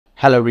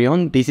Hello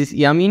everyone, this is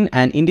Yamin,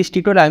 and in this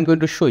tutorial I am going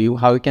to show you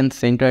how you can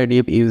center a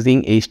div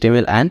using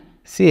HTML and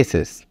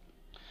CSS.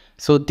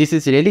 So this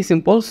is really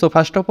simple. So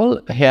first of all,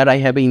 here I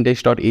have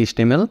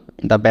index.html,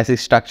 the basic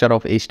structure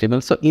of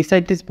HTML. So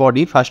inside this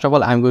body, first of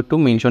all, I am going to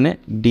mention a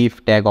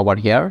div tag over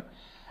here,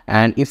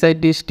 and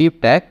inside this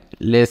div tag,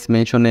 let's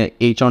mention a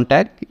h1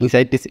 tag.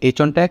 Inside this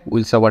h1 tag,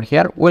 we'll say over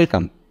here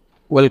welcome,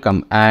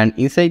 and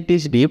inside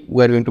this div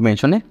we are going to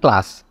mention a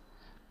class,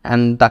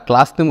 and the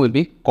class name will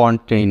be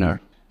container.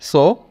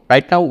 So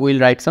right now we'll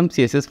write some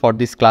CSS for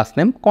this class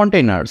name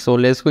container. So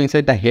let's go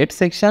inside the head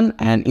section,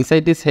 and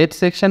inside this head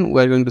section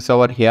we're going to say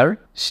over here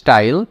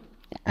style,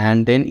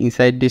 and then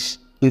inside this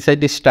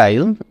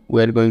style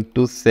we're going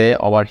to say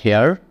over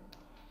here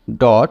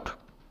dot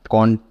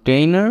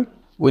container.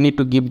 We need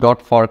to give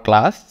dot for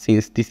class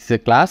since this is a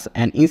class,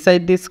 and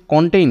inside this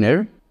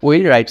container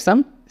we'll write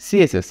some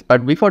CSS.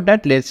 But before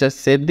that, let's just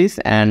save this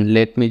and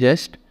let me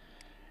just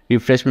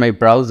refresh my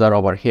browser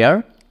over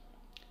here.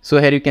 So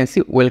here you can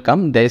see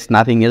welcome, there is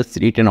nothing else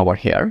written over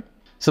here.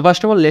 So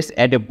first of all, let's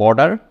add a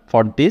border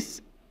for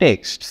this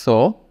text.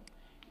 So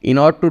in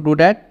order to do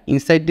that,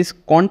 inside this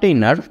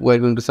container, we're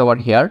going to say over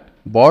here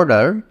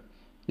border,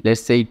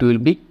 let's say it will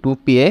be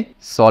 2PA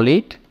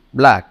solid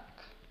black.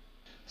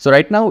 So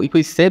right now, if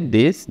we save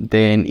this,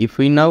 then if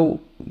we now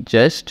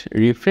just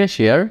refresh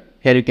here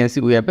you can see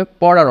we have a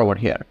border over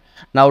here.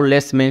 Now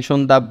let's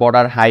mention the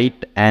border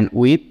height and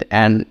width,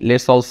 and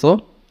let's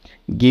also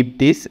give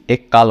this a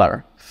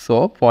color.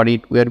 So for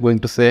it, we are going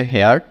to say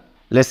here,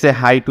 let's say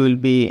height will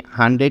be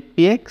 100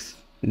 px.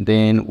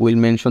 Then we'll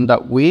mention the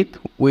width.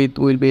 Width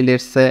will be,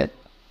 let's say,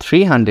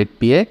 300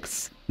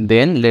 px.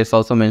 Then let's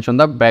also mention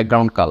the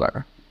background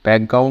color.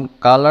 Background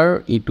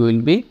color, it will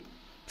be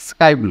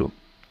sky blue.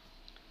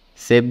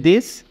 Save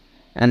this.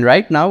 And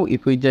right now,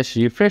 if we just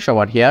refresh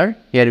over here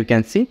you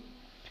can see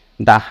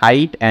the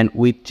height and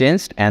width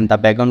changed and the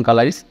background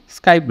color is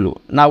sky blue.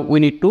 Now we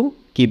need to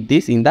keep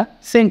this in the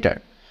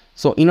center.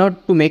 So in order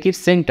to make it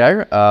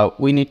center,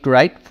 we need to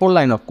write 4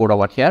 lines of code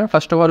over here.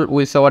 First of all,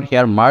 we say over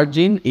here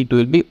margin, it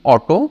will be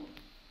auto.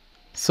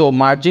 So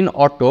margin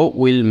auto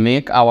will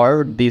make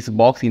this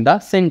box in the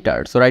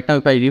center. So right now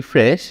if I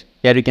refresh,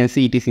 here you can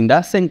see it is in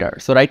the center.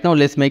 So right now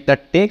let's make the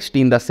text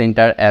in the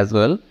center as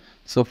well.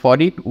 So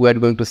for it, we are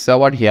going to say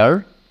over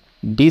here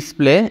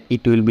display,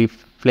 it will be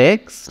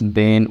flex.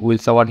 Then we'll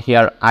say over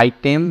here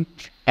item,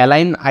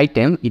 align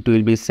item, it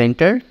will be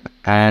center.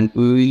 And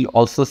we will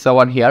also say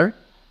over here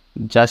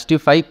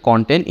justify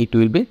content, it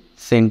will be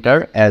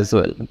center as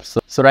well.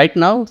 So right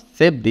now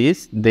save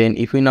this. Then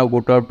if we now go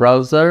to our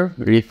browser,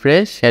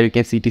 refresh, here you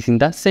can see it is in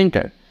the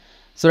center.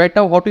 So right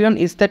now what we want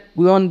is that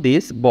we want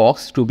this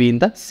box to be in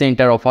the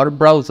center of our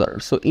browser.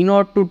 So in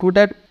order to do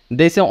that,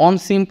 there's a one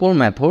simple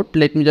method.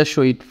 Let me just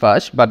show it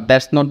first, but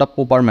that's not the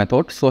proper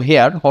method. So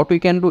here what we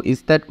can do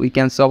is that we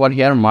can say over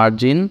here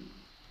margin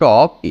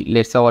top,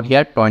 let's say over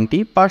here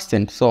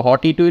 20%. So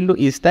what it will do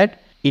is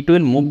that it will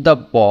move the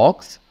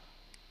box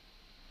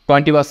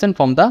 20%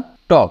 from the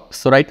top.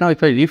 So right now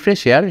if I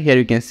refresh here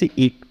you can see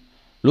it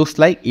looks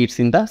like it's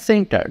in the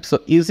center. So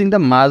using the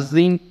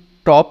margin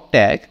top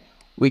tag,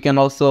 we can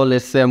also,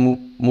 let's say,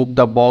 move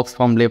the box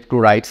from left to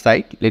right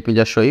side. Let me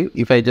just show you.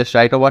 If I just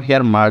write over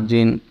here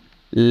margin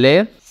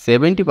left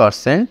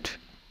 70%,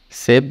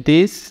 save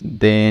this,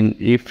 then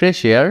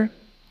refresh here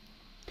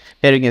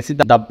you can see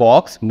the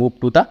box move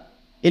to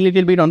a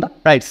little bit on the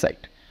right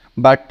side.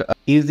 But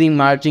using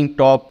margin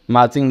top,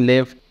 margin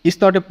left is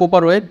not a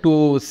proper way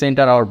to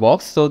center our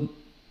box. So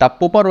the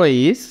proper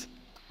way is,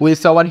 we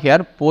say over here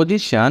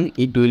position,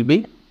 it will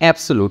be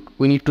absolute.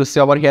 We need to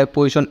say over here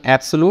position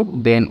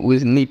absolute. Then we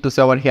need to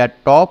say over here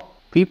top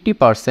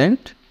 50%.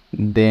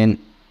 Then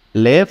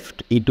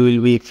left, it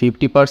will be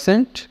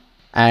 50%.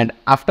 And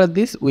after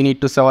this, we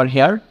need to say over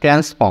here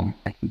transform.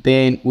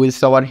 Then we'll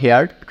say over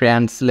here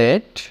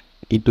translate,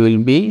 it will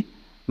be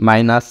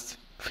minus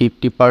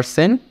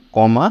 50%,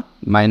 comma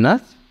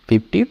minus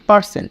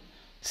 50%.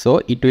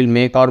 So it will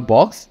make our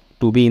box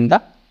to be in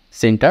the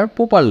center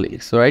properly.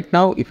 So right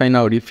now if I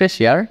now refresh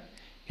here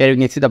you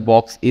can see the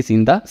box is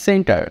in the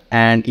center.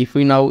 And if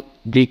we now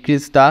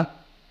decrease the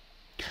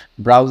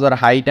browser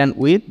height and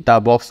width, the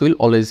box will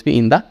always be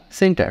in the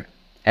center,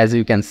 as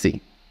you can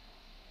see.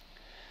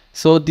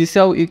 So this is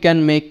how you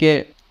can make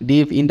a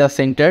div in the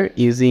center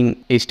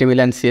using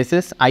HTML and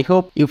CSS. I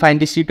hope you find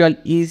this tutorial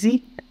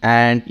easy.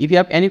 And if you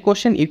have any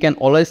question, you can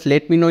always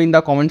let me know in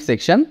the comment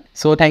section.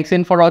 So thanks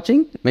again for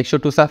watching. Make sure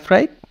to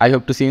subscribe. I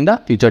hope to see you in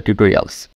the future tutorials.